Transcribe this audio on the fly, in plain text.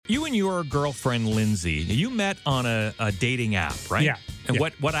you and your girlfriend, Lindsay, you met on a dating app, right? Yeah. And Yeah.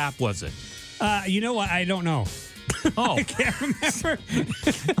 what app was it? You know what? I don't know. Oh, I can't remember.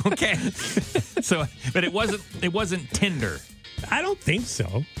 okay. So, but it wasn't Tinder. I don't think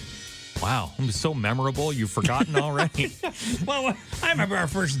so. Wow, it was so memorable. You've forgotten already. Well, I remember our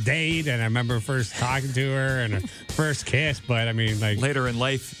first date, and I remember first talking to her, and our first kiss. But I mean, like Later in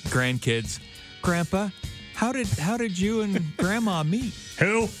life, grandkids, Grandpa, how did you and Grandma meet?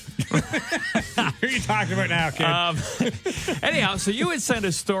 who? Who are you talking about now, kid? Anyhow, so you had sent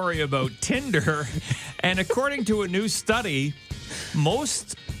a story about Tinder, and according to a new study,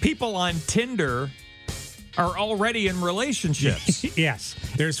 most people on Tinder are already in relationships. Yes.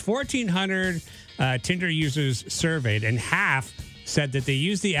 There's 1,400 Tinder users surveyed, and half said that they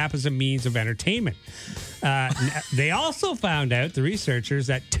use the app as a means of entertainment. They also found out, the researchers,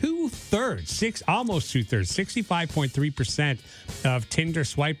 that almost two-thirds, 65.3% of Tinder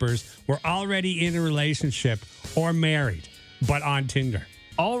swipers were already in a relationship or married, but on Tinder.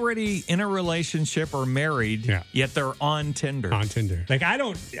 Already in a relationship or married, Yeah. yet they're on Tinder. On Tinder. Like,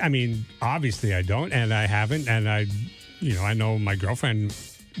 obviously I don't, and I haven't, and I know my girlfriend,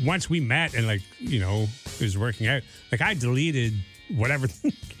 once we met and, it was working out, I deleted whatever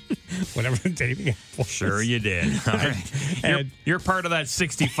the dating app was. Sure you did. All right. And- You're part of that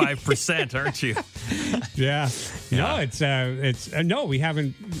 65%, aren't you? Yeah. No, no, we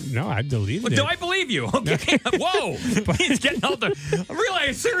haven't. No, I deleted it. Do I believe you? Okay. Whoa. He's getting out there.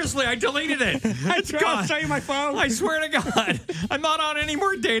 Really, seriously, I deleted it. It's I'll gone. show you my phone. I swear to God, I'm not on any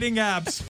more dating apps.